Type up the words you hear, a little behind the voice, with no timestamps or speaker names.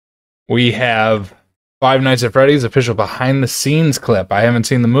We have Five Nights at Freddy's official behind-the-scenes clip. I haven't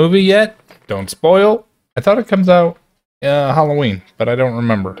seen the movie yet. Don't spoil. I thought it comes out Halloween, but I don't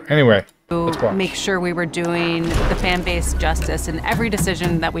remember. Anyway, let's watch. Make sure we were doing the fan base justice in every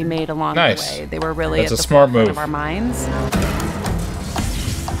decision that we made along the way. They were really at the forefront of our minds.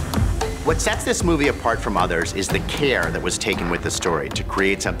 What sets this movie apart from others is the care that was taken with the story to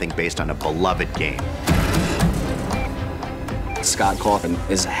create something based on a beloved game. Scott Cawthon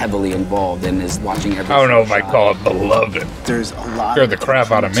is heavily involved and is watching every. I don't know if I call it beloved. There's a lot of the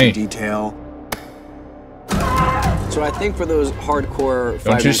crap out of me. Detail. So I think for those hardcore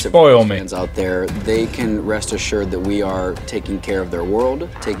Don't you spoil me fans out there, they can rest assured that we are taking care of their world,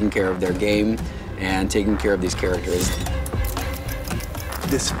 taking care of their game, and taking care of these characters.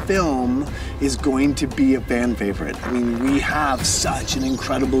 This film is going to be a fan favorite. I mean, we have such an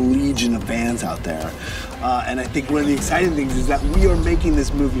incredible legion of fans out there. And I think one of the exciting things is that we are making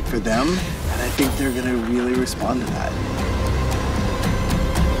this movie for them, and I think they're gonna really respond to that.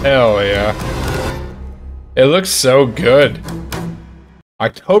 Hell yeah. It looks so good.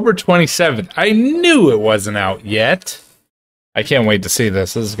 October 27th. I knew it wasn't out yet. I can't wait to see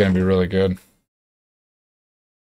this. This is gonna be really good.